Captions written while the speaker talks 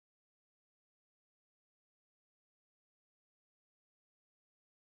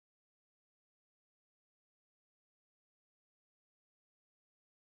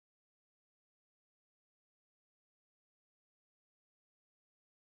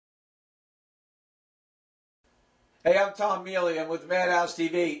Hey, I'm Tom Mealy. I'm with Madhouse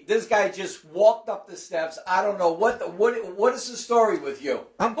TV. This guy just walked up the steps. I don't know what is the story with you?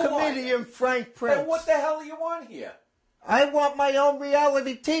 I'm comedian Frank Prince. Hey, what the hell do you want here? I want my own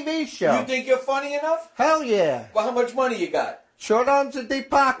reality TV show. You think you're funny enough? Hell yeah. Well, how much money you got? Short arms and deep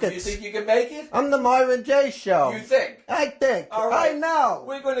pockets. You think you can make it? I'm the Myron J. Show. You think? I think. All right. I know.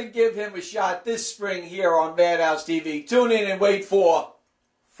 We're going to give him a shot this spring here on Madhouse TV. Tune in and wait for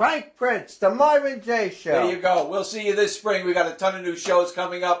Frank Prince, the Myron J. Show. There you go. We'll see you this spring. We got a ton of new shows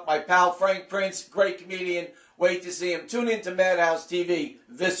coming up. My pal Frank Prince, great comedian. Wait to see him. Tune in to Madhouse TV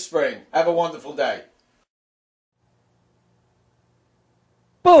this spring. Have a wonderful day.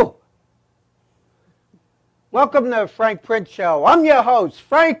 Boo! Welcome to the Frank Prince Show. I'm your host,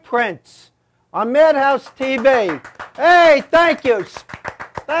 Frank Prince, on Madhouse TV. Hey, thank you.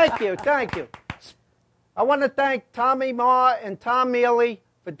 Thank you. I want to thank Tommy Ma and Tom Mealy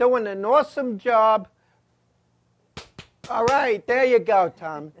for doing an awesome job. All right, there you go,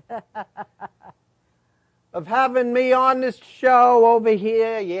 Tom. Of having me on this show over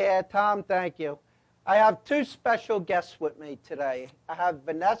here. Yeah, Tom, thank you. I have two special guests with me today. I have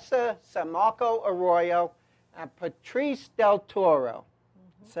Vanessa Sammarco Arroyo and Patrice Del Toro.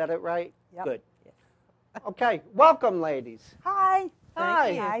 Said it right? Yep. Good. Yes. Okay, welcome, ladies. Hi.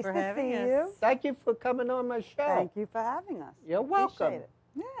 Hi. Nice to see you. Thank you for coming on my show. Thank you for having us. You're welcome. Appreciate it.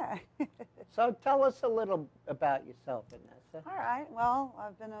 Yeah. So tell us a little about yourself, Vanessa. All right. Well,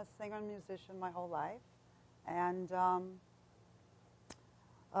 I've been a singer and musician my whole life. And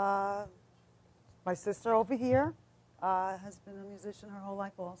my sister over here has been a musician her whole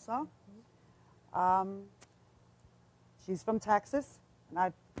life also. She's from Texas, and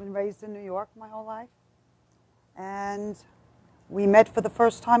I've been raised in New York my whole life. And we met for the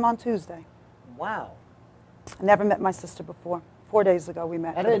first time on Tuesday. Wow. I never met my sister before. 4 days ago we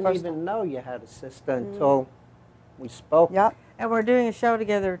met. I didn't even know you had a sister until we spoke. Yeah. And we're doing a show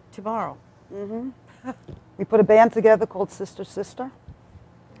together tomorrow. We put a band together called Sister Sister.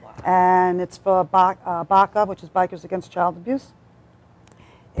 Wow. And it's for BACA, which is Bikers Against Child Abuse.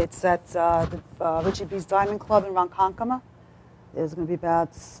 It's at the Richie B's Diamond Club in Ronkonkoma. There's going to be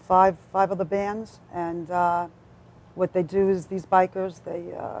about five other bands. And what they do is these bikers,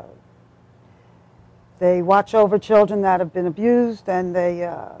 they watch over children that have been abused, and they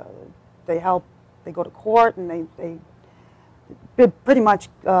help. They go to court, and they pretty much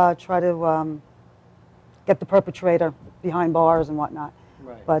try to get the perpetrator behind bars and whatnot.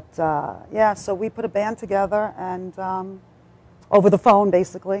 Right. But yeah, so we put a band together, and over the phone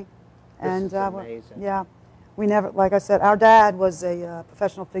basically. This is amazing. Yeah, we never, like I said, our dad was a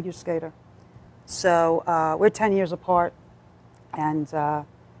professional figure skater, so we're 10 years apart, and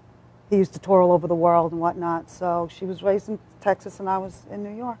he used to tour all over the world and whatnot. So she was raised in Texas, and I was in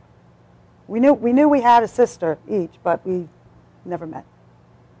New York. We knew we had a sister each, but we never met.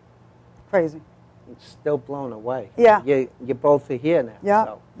 Crazy. It's still blown away. Yeah. You both are here now. Yeah.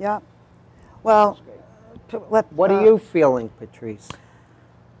 So. Yeah. Well, What are you feeling, Patrice?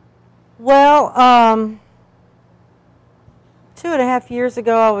 Well, 2.5 years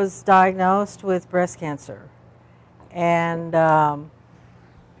ago, I was diagnosed with breast cancer, and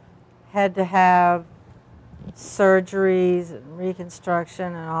had to have surgeries and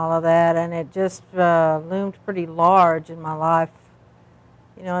reconstruction and all of that, and it just loomed pretty large in my life,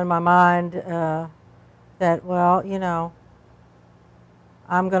 you know, in my mind, that, well, you know,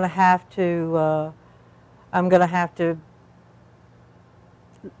 I'm going to have to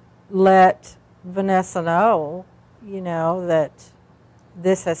let Vanessa know, you know, that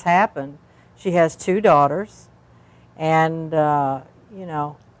this has happened. She has 2 daughters, and, you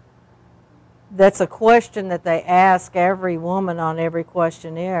know, that's a question that they ask every woman on every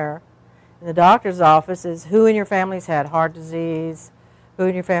questionnaire in the doctor's office is, who in your family's had heart disease, who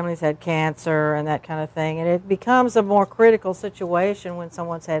in your family's had cancer, and that kind of thing. And it becomes a more critical situation when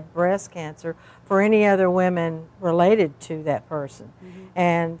someone's had breast cancer for any other women related to that person.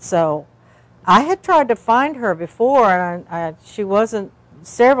 And so I had tried to find her before, and she wasn't,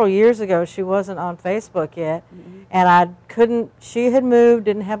 several years ago, she wasn't on Facebook yet, and I couldn't, she had moved,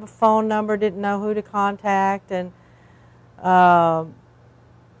 didn't have a phone number, didn't know who to contact, and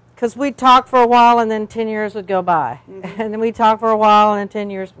because we'd talk for a while and then 10 years would go by, and then we'd talk for a while and then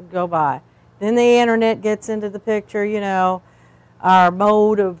 10 years would go by. Then the internet gets into the picture, you know, our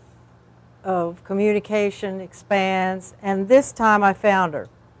mode of communication expands, and this time I found her.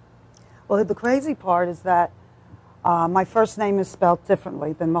 well, the crazy part is that my first name is spelled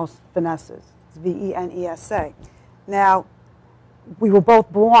differently than most Vanessas. It's Venesa. Now, we were both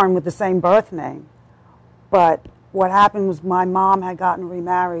born with the same birth name, but what happened was my mom had gotten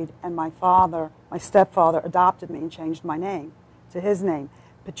remarried, and my stepfather, adopted me and changed my name to his name.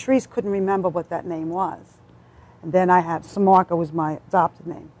 Patrice couldn't remember what that name was. And then I had Samarka was my adopted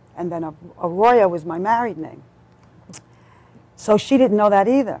name. And then Arroyo was my married name. So she didn't know that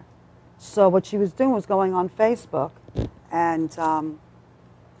either. So what she was doing was going on Facebook and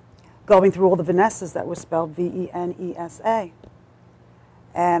going through all the Vanessas that were spelled Venesa.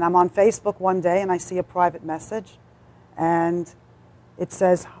 And I'm on Facebook one day and I see a private message and it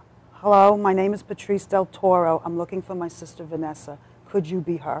says, "Hello, my name is Patrice Del Toro. I'm looking for my sister Vanessa. Could you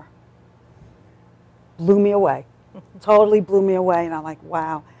be her?" Blew me away. Totally blew me away. And I'm like,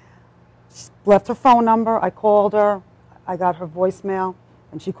 wow. She left her phone number. I called her. I got her voicemail.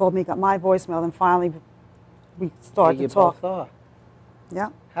 And she called me, got my voicemail. And finally, we started to talk. Both are. Yeah.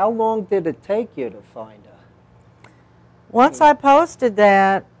 How long did it take you to find her? Once I posted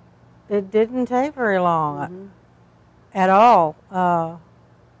that, it didn't take very long at all.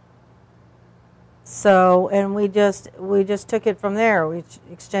 So, and we just took it from there. We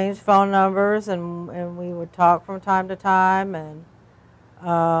exchanged phone numbers, and we would talk from time to time. And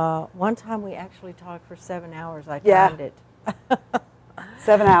one time we actually talked for 7 hours. I timed it.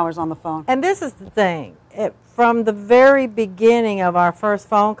 7 hours on the phone. And this is the thing. From the very beginning of our first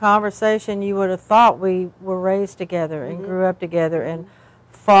phone conversation, you would have thought we were raised together and grew up together and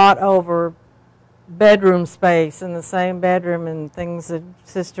fought over bedroom space in the same bedroom and things that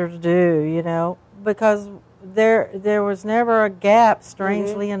sisters do, you know, because there was never a gap,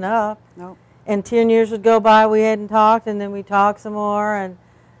 strangely enough. Nope. And 10 years would go by, we hadn't talked, and then we talked some more, and,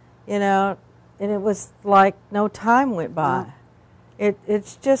 you know, and it was like no time went by. No.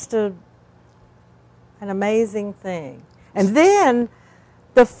 It's just an amazing thing. And then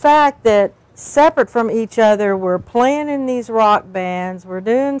the fact that separate from each other, we're playing in these rock bands, we're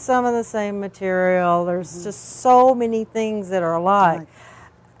doing some of the same material, there's just so many things that are alike.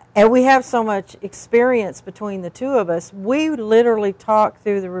 And we have so much experience between the two of us. We literally talk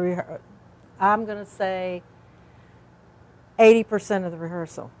through the I'm going to say 80% of the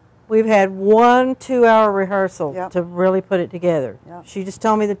rehearsal. We've had 1 2-hour rehearsal to really put it together. She just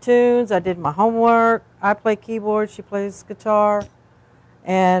told me the tunes, I did my homework, I play keyboard, she plays guitar,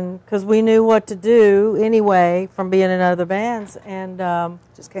 and because we knew what to do anyway from being in other bands, and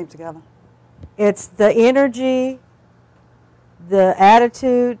just came together. It's the energy, the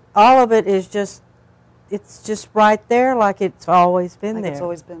attitude, all of it is just, it's just right there like it's always been there. It's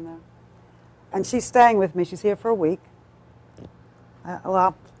always been there. And she's staying with me. She's here for a week.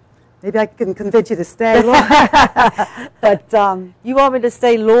 Well, maybe I can convince you to stay longer. But you want me to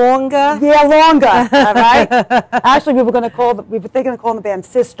stay longer? Yeah, longer. All right. Actually, we were thinking of calling the band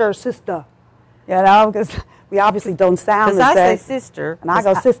Sister. You know, because we obviously don't sound the same. Because I say sister, and I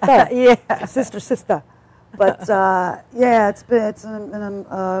go sister. Yeah, sister. But yeah, it's been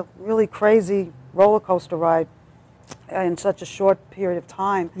a really crazy roller coaster ride in such a short period of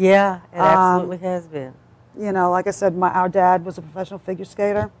time. Yeah, it absolutely has been. You know, like I said, our dad was a professional figure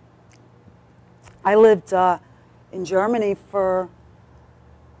skater. I lived in Germany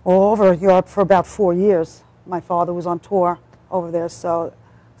all over Europe for about 4 years. My father was on tour over there, so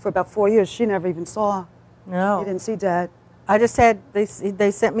for about 4 years, she never even saw. No. You didn't see Dad. I just had, they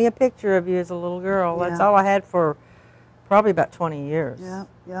sent me a picture of you as a little girl. That's all I had for probably about 20 years.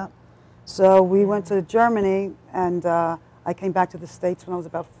 Yeah. So we went to Germany, and I came back to the States when I was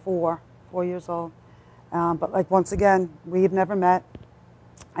about 4 years old. But like once again, we had never met,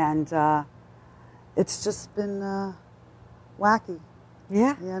 and it's just been wacky.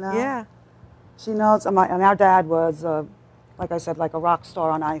 Yeah. You know? Yeah. She knows, and our dad was, like I said, like a rock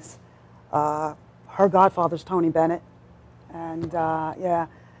star on ice. Her godfather's Tony Bennett, and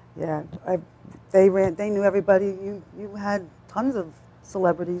they knew everybody. You had tons of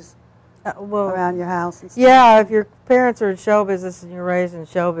celebrities around your house. And stuff. Yeah, if your parents are in show business and you're raised in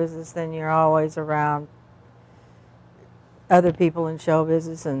show business, then you're always around other people in show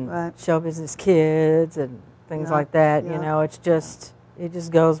business and show business kids and things like that. You know, it just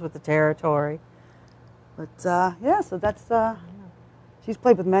goes with the territory. But so that's she's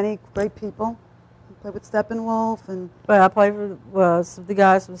played with many great people. She played with Steppenwolf and. But I played for the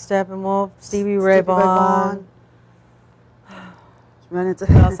guys from Steppenwolf, Stevie Ray Vaughan. Run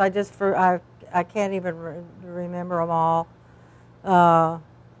into else I can't even remember them all.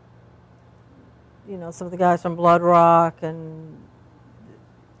 You know, some of the guys from Blood Rock and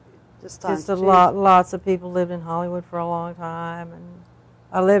just lots of people lived in Hollywood for a long time, and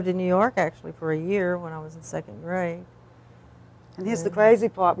I lived in New York actually for a year when I was in 2nd grade. And here's the crazy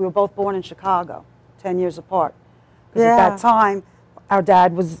part: we were both born in Chicago, 10 years apart. Because at that time, our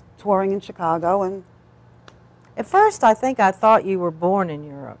dad was touring in Chicago, and At first, I think I thought you were born in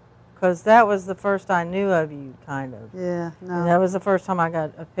Europe, because that was the first I knew of you, kind of. Yeah, no. And that was the first time I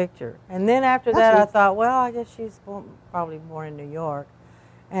got a picture. And then after that, I thought, well, I guess she's probably born in New York.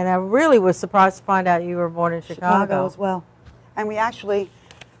 And I really was surprised to find out you were born in Chicago. As well. And we actually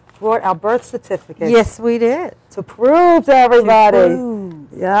brought our birth certificate. Yes, we did. To prove to everybody. To prove.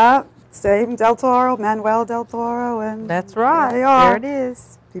 Yeah, same Del Toro, Manuel Del Toro, and that's right. They are. There it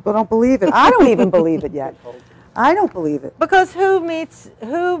is. People don't believe it. I don't even believe it yet. I don't believe it. Because who meets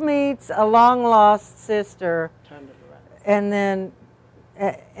a long lost sister, and then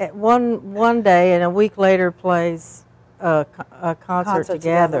at one day and a week later plays a concert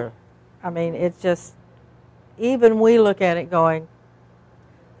together. I mean, it's just, even we look at it going,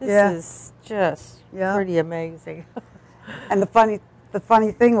 this is just pretty amazing. And the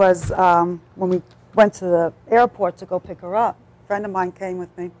funny thing was, when we went to the airport to go pick her up, a friend of mine came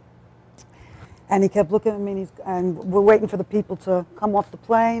with me, and he kept looking at me, and we're waiting for the people to come off the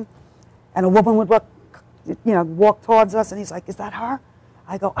plane, and a woman would walk towards us, and he's like, "Is that her?"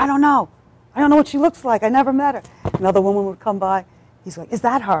 I go, "I don't know. I don't know what she looks like. I never met her." Another woman would come by. He's like, "Is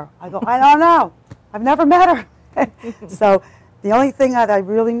that her?" I go, "I don't know. I've never met her." So the only thing that I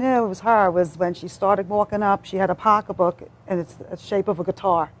really knew was her was when she started walking up, she had a pocketbook, and it's the shape of a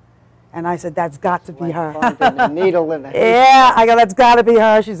guitar. And I said, that's got to be her. Finding a needle in a haystack. Yeah, I go, that's got to be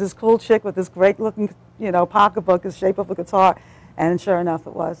her. She's this cool chick with this great-looking, pocketbook, the shape of a guitar. And sure enough,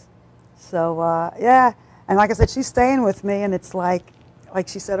 it was. So, yeah. And like I said, she's staying with me, and it's like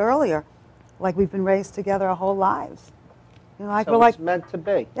she said earlier, like we've been raised together our whole lives. Like so we're like it's meant to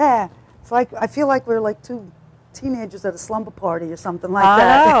be. Yeah. It's like, I feel like we're like two teenagers at a slumber party or something like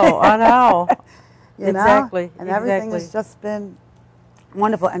that. I know. Exactly. And everything has just been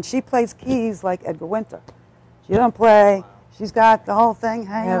wonderful. And she plays keys like Edgar Winter. She doesn't play. She's got the whole thing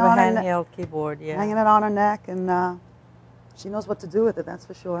hanging on her neck. Handheld keyboard, yeah. Hanging it on her neck, and she knows what to do with it, that's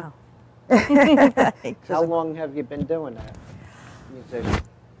for sure. How long have you been doing that, musician?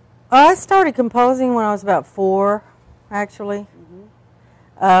 I started composing when I was about 4, actually.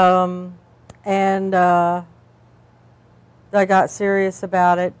 And I got serious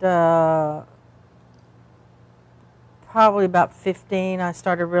about it probably about 15. I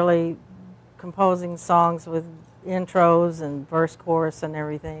started really composing songs with intros and verse, chorus, and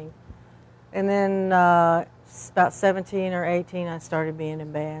everything. And then about 17 or 18, I started being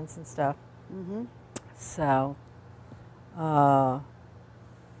in bands and stuff. So, and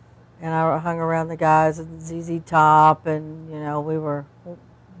I hung around the guys at ZZ Top, and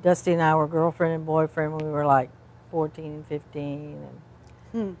Dusty and I were girlfriend and boyfriend when we were like 14 and 15,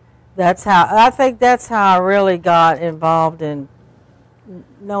 and I think that's how I really got involved in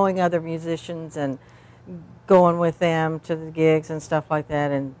knowing other musicians and going with them to the gigs and stuff like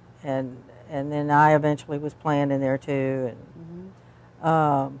that, and then I eventually was playing in there too,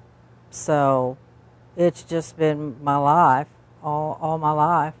 and so it's just been my life, all my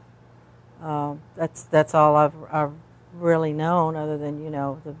life. That's all I've really known, other than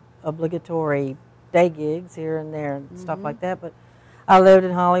the obligatory day gigs here and there and stuff like that. But I lived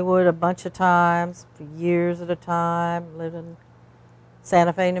in Hollywood a bunch of times for years at a time. Lived in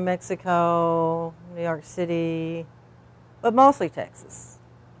Santa Fe, New Mexico, New York City, but mostly Texas.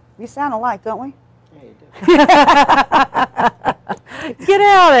 We sound alike, don't we? Yeah, you do. Get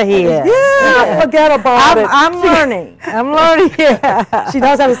out of here. Yeah, forget about it. I'm learning. I'm learning. Yeah. She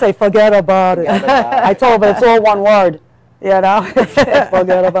knows how to say forget about it. I told her, but it's all one word. Forget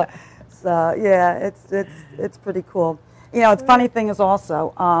about it. So, yeah, it's pretty cool. The funny thing is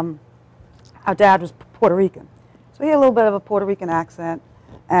also, our dad was Puerto Rican. So he had a little bit of a Puerto Rican accent.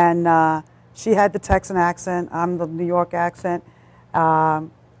 And she had the Texan accent. I'm the New York accent. Our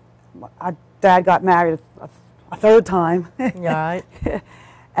dad got married a third time. Right.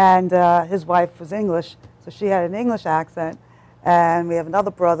 And his wife was English, so she had an English accent. And we have another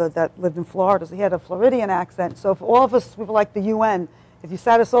brother that lived in Florida, so he had a Floridian accent. So for all of us, we were like the UN. If you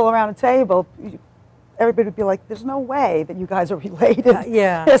sat us all around a table, everybody would be like, there's no way that you guys are related.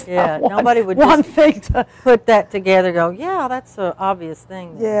 Yeah. Nobody would just put that together, go, yeah, that's an obvious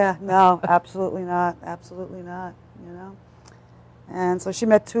thing. Yeah, no, absolutely not. Absolutely not, And so she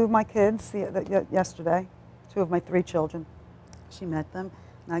met 2 of my kids yesterday, 2 of my 3 children. She met them.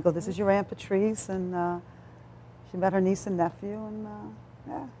 And I go, this is your Aunt Patrice. And she met her niece and nephew. And,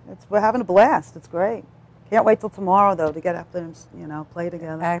 we're having a blast. It's great. Can't wait till tomorrow, though, to get up there and, play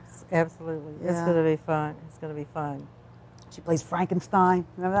together. Absolutely. Yeah. It's going to be fun. It's going to be fun. She plays Frankenstein.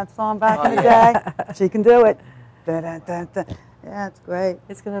 Remember that song back in the day? She can do it. Da-da-da-da. Yeah, it's great.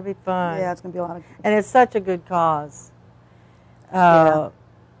 It's going to be fun. Yeah, it's going to be a lot of... And it's such a good cause.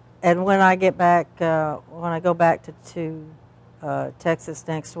 and when I get back, when I go back to Texas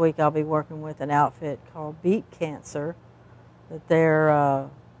next week, I'll be working with an outfit called Beat Cancer. That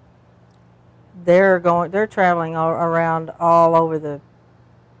they're traveling around all over the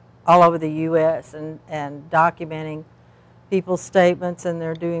U.S. and documenting people's statements, and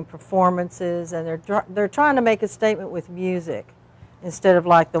they're doing performances, and they're trying to make a statement with music instead of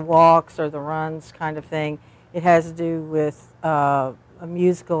like the walks or the runs kind of thing. It has to do with a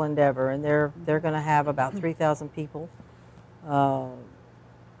musical endeavor, and they're going to have about 3,000 people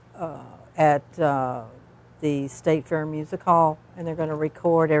at the State Fair Music Hall, and they're going to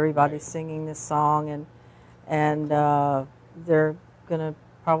record everybody singing this song, and they're going to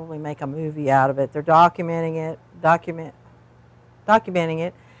probably make a movie out of it. They're documenting it,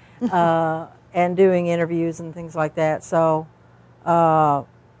 and doing interviews and things like that. So I'm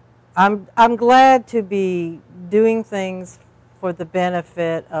glad to be doing things for the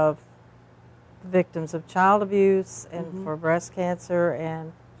benefit of victims of child abuse and for breast cancer,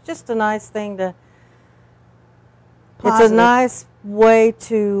 and just a nice thing to. Positive. It's a nice way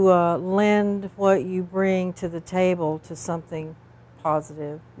to lend what you bring to the table to something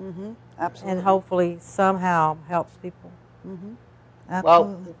positive, Absolutely. and hopefully somehow helps people. Absolutely.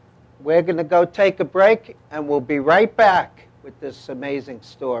 Well, we're going to go take a break, and we'll be right back with this amazing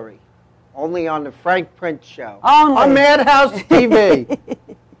story. Only on the Frank Prince Show. Only. On Madhouse TV.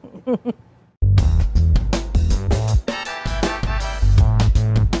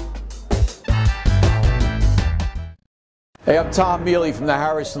 Hey, I'm Tom Mealy from the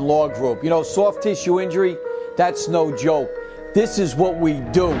Harrison Law Group. You know, soft tissue injury, that's no joke. This is what we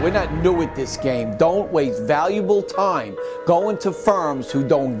do. We're not new at this game. Don't waste valuable time going to firms who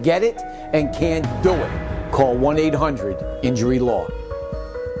don't get it and can't do it. Call 1-800-INJURY-LAW.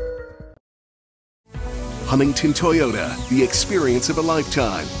 Huntington Toyota, the experience of a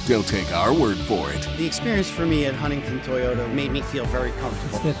lifetime. Don't take our word for it. The experience for me at Huntington Toyota made me feel very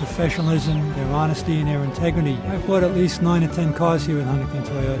comfortable. It's their professionalism, their honesty, and their integrity. I've bought at least 9 or 10 cars here at Huntington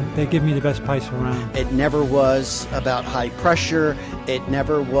Toyota. They give me the best price around. It never was about high pressure. It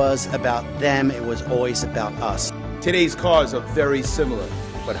never was about them. It was always about us. Today's cars are very similar,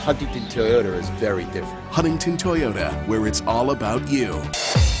 but Huntington Toyota is very different. Huntington Toyota, where it's all about you.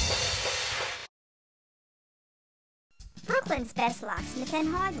 Brooklyn's best locksmith and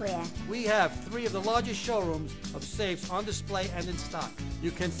hardware. We have 3 of the largest showrooms of safes on display and in stock.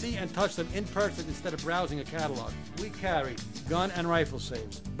 You can see and touch them in person instead of browsing a catalog. We carry gun and rifle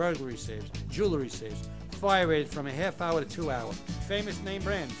safes, burglary safes, jewelry safes, fire rated from a half hour to 2 hour. Famous name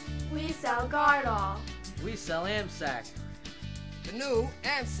brands. We sell Gardol. We sell AMSAC. The new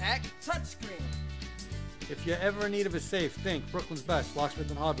AMSAC touchscreen. If you're ever in need of a safe, think Brooklyn's best locksmith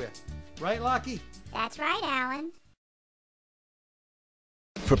and hardware. Right, Lockie? That's right, Alan.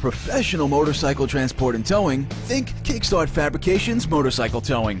 For professional motorcycle transport and towing, think Kickstart Fabrications Motorcycle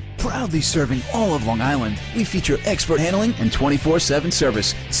Towing. Proudly serving all of Long Island, we feature expert handling and 24/7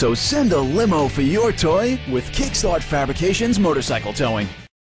 service. So send a limo for your toy with Kickstart Fabrications Motorcycle Towing.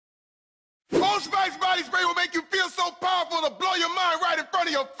 Old Spice body spray will make you feel so powerful to blow your mind right in front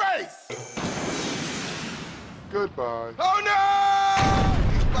of your face. Goodbye. Oh no!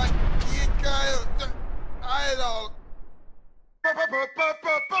 He's like, I don't.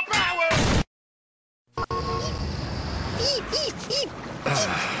 Power!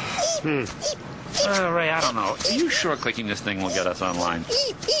 Ray, I don't know. Are you sure clicking this thing will get us online?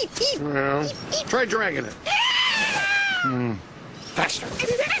 Well, try dragging it. Faster.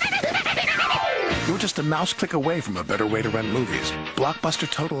 You're just a mouse click away from a better way to rent movies. Blockbuster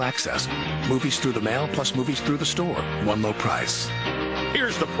Total Access. Movies through the mail plus movies through the store. One low price.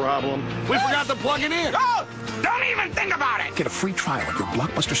 Here's the problem. We forgot to plug it in. Oh! Don't even think about it! Get a free trial at your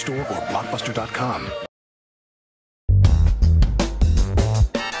Blockbuster store or Blockbuster.com.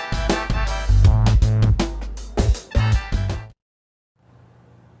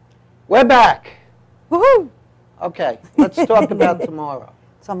 We're back. Woohoo! Okay, let's talk about tomorrow.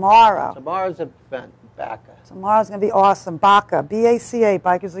 Tomorrow's event, BACA. Tomorrow's going to be awesome. BACA, B-A-C-A,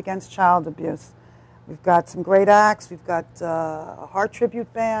 Bikers Against Child Abuse. We've got some great acts. We've got a Heart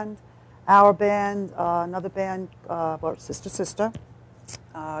Tribute Band, our band, another band, Sister,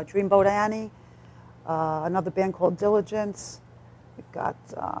 Dreamboat Annie, another band called Diligence. We've got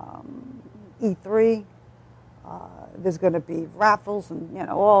E3. There's going to be raffles and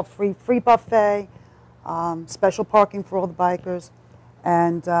all free buffet, special parking for all the bikers,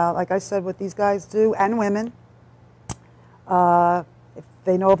 and like I said, what these guys do and women. If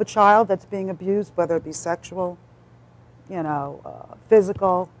they know of a child that's being abused, whether it be sexual,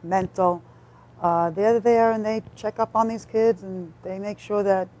 physical, mental, they're there and they check up on these kids and they make sure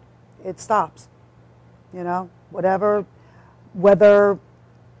that it stops. You know, whether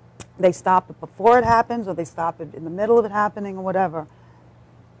they stop it before it happens or they stop it in the middle of it happening or whatever,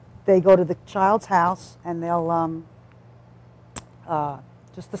 they go to the child's house and they'll,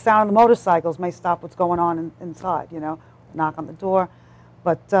 just the sound of the motorcycles may stop what's going on inside, you know, knock on the door.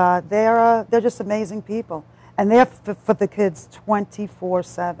 But they're just amazing people. And they're for the kids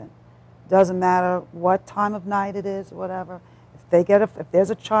 24/7. Doesn't matter what time of night it is or whatever. If there's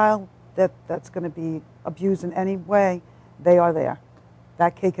a child that's going to be abused in any way, they are there.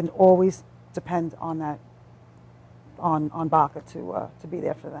 That kid can always depend on that, on BACA to be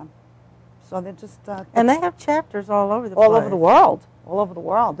there for them. So they're just and they have chapters all over the all place. over the world, all over the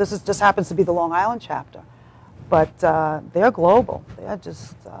world. This just happens to be the Long Island chapter, but they're global. They're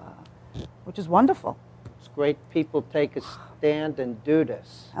just, which is wonderful. It's great people take a stand and do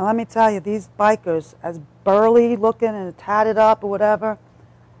this. And let me tell you, these bikers, as burly looking and tatted up or whatever,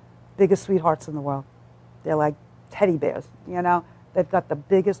 biggest sweethearts in the world. They're like teddy bears, you know. They've got the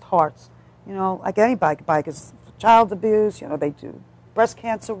biggest hearts, you know, like any bikers. Child abuse, you know, they do breast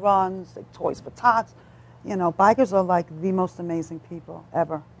cancer runs, they Toys for Tots. You know, bikers are like the most amazing people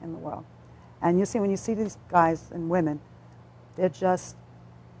ever in the world. And you see, when you see these guys and women, they're just,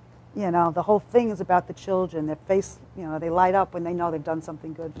 you know, the whole thing is about the children. Their face, you know, they light up when they know they've done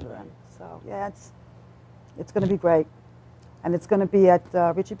something good for them. So, yeah, it's going to be great. And it's going to be at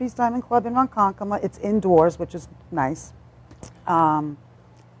Richie B's Diamond Club in Ronkonkoma. It's indoors, which is nice.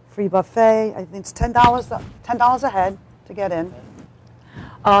 Free buffet. I think it's $10 a head to get in.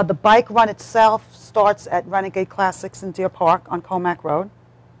 The bike run itself starts at Renegade Classics in Deer Park on Comac Road.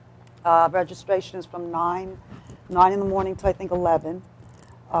 Registration is from 9 in the morning to I think 11.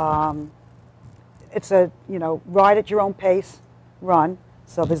 It's a, you know, ride at your own pace run,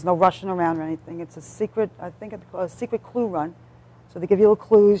 so there's no rushing around or anything. It's a secret, I think it's called a secret clue run. So they give you little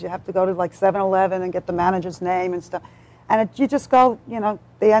clues. You have to go to like 7-Eleven and get the manager's name and stuff. And you just go, you know,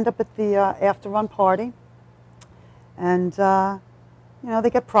 they end up at the after-run party. And, you know, they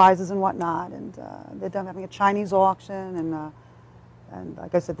get prizes and whatnot. And they're done having a Chinese auction and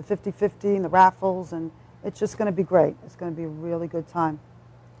like I said, the 50-50 and the raffles. And it's just going to be great. It's going to be a really good time.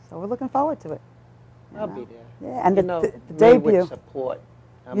 So we're looking forward to it. I'll be there. Yeah, and the debut. Would support.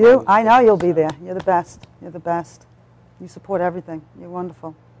 I know you'll be there. You're the best. You're the best. You support everything. You're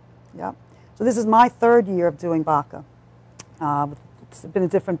wonderful. Yeah. So this is my 3rd year of doing BACA. It's been a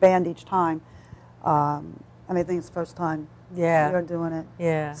different band each time. And I think it's the first time you're doing it.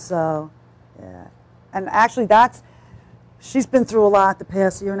 Yeah. So, yeah. And actually she's been through a lot the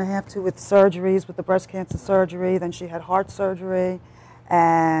past year and a half too, with surgeries, with the breast cancer surgery. Then she had heart surgery,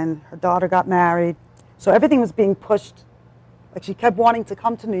 and her daughter got married. So everything was being pushed. Like she kept wanting to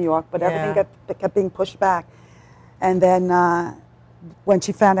come to New York, but everything kept being pushed back. And then when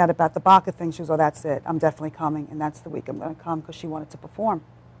she found out about the BACA thing, she was, oh, that's it. I'm definitely coming, and that's the week I'm going to come, because she wanted to perform.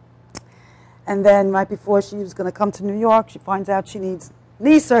 And then right before she was going to come to New York, she finds out she needs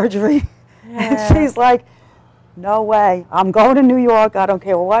knee surgery. And she's like, no way. I'm going to New York. I don't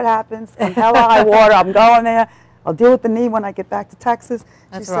care what happens. Come hell or high water, I'm going there. I'll deal with the knee when I get back to Texas.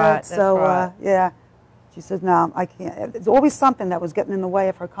 That's she right. said. So, right. Yeah. She said, no, I can't. There's always something that was getting in the way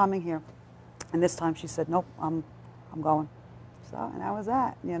of her coming here. And this time she said, nope, I'm going. So, and that was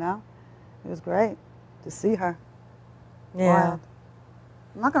that, you know. It was great to see her. Yeah. Wild.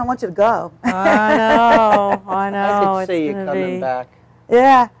 I'm not going to want you to go. I know. I could see you coming back.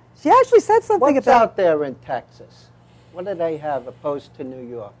 Yeah. She actually said something What's about out there in Texas? What do they have opposed to New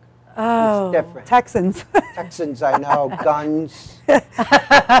York? Oh, it's different. Texans. Texans, I know. Guns. Yeah,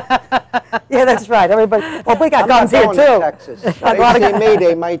 that's right. Everybody. Well, we got guns here too. Texas. If they see me,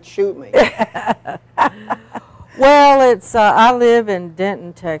 they might shoot me. Well, it's I live in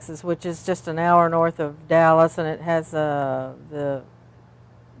Denton, Texas, which is just an hour north of Dallas, and it has the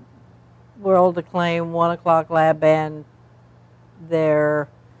world-acclaimed 1 O'Clock Lab Band there,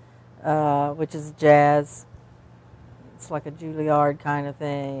 which is jazz. It's like a Juilliard kind of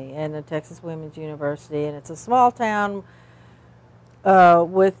thing, and the Texas Women's University, and it's a small town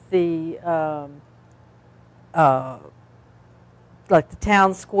with the like the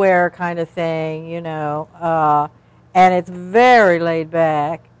town square kind of thing, you know, and it's very laid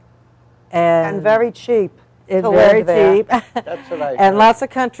back and very cheap. It's very cheap. That's what I and lots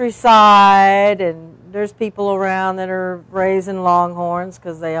of countryside, and there's people around that are raising longhorns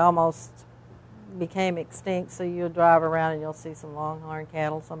because they almost became extinct, so you'll drive around and you'll see some longhorn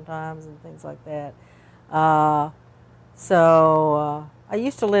cattle sometimes and things like that. So I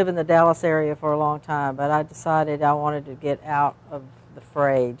used to live in the Dallas area for a long time, but I decided I wanted to get out of the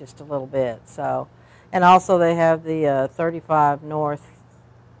fray just a little bit. So, and also they have the 35 North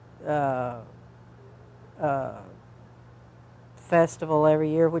festival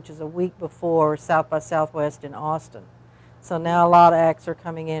every year, which is a week before South by Southwest in Austin. So now a lot of acts are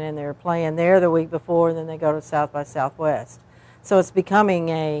coming in and they're playing there the week before, and then they go to South by Southwest. So it's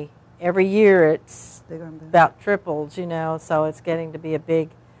becoming every year it's about tripled, you know, so it's getting to be a big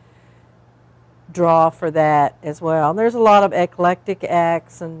draw for that as well. And there's a lot of eclectic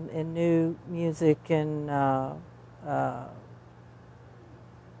acts and new music and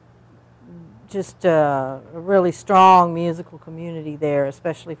just a really strong musical community there,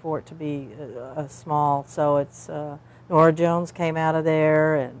 especially for it to be a small. So it's Nora Jones came out of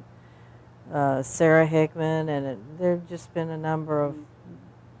there, and Sarah Hickman, and there've just been a number of,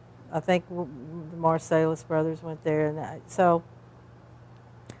 I think the Marsalis brothers went there, and so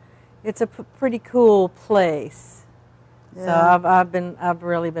it's a pretty cool place. Yeah. So I've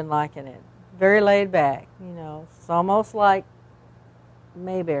really been liking it. Very laid back, you know. It's almost like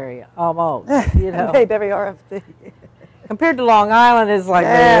Mayberry, almost. You know, Mayberry RFD. Compared to Long Island, it's like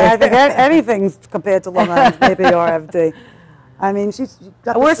I think anything's compared to Long Island, Mayberry RFD. I mean, she's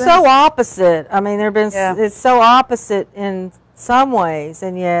got we're so opposite. I mean, it's so opposite in some ways,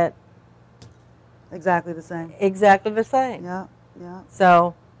 and yet exactly the same. Exactly the same. Yeah, yeah.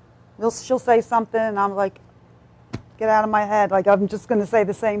 So she'll say something, and I'm like, get out of my head. Like, I'm just going to say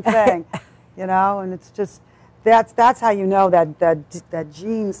the same thing, you know. And it's just that's how you know that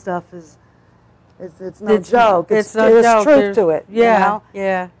Gene stuff is. It's no joke. It's no there's joke. truth to it. Yeah, you know?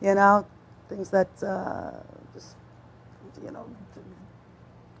 yeah. You know, things that just, you know,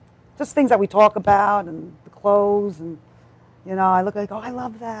 just things that we talk about, and the clothes, and you know, I look like, oh, I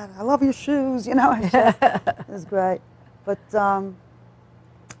love that. I love your shoes. You know, it's great. But yeah,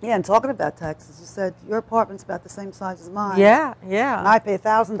 and talking about taxes, you said your apartment's about the same size as mine. Yeah, yeah. And I pay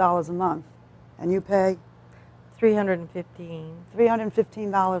 $1,000 a month, and you pay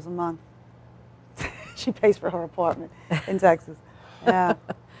 $315 a month. She pays for her apartment in Texas. Yeah.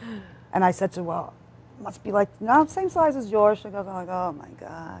 And I said to her, well, it must be like, no, same size as yours. She goes, like, oh my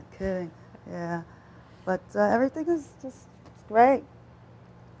God, kidding. Yeah. But everything is just great.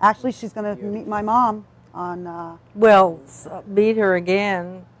 Actually, she's going to meet my mom on... well, meet her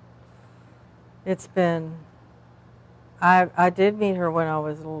again. It's been... I did meet her when I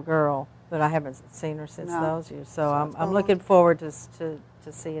was a little girl, but I haven't seen her since those years. So I'm looking forward to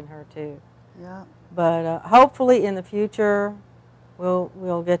seeing her too. Yeah. But hopefully in the future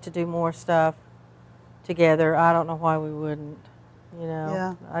we'll get to do more stuff together. I don't know why we wouldn't, you know.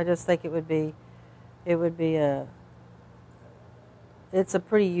 Yeah. I just think it would be it's a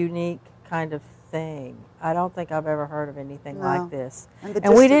pretty unique kind of thing. I don't think I've ever heard of anything like this.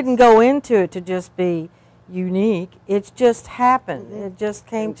 And we didn't go into it to just be unique. It just happened. Mm-hmm. It just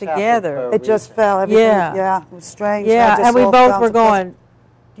came together. It just fell. Everything, yeah. It was strange. Yeah, and we both were going,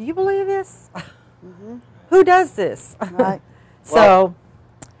 do you believe this? Mm-hmm. Who does this? Right. So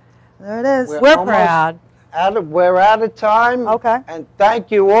there it is. We're proud. We're out of time. Okay. And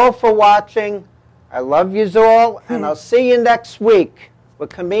thank you all for watching. I love yous all, and I'll see you next week with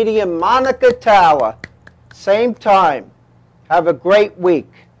comedian Monica Tower. Same time. Have a great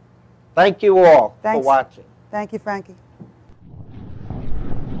week. Thank you all for watching. Thank you, Frankie.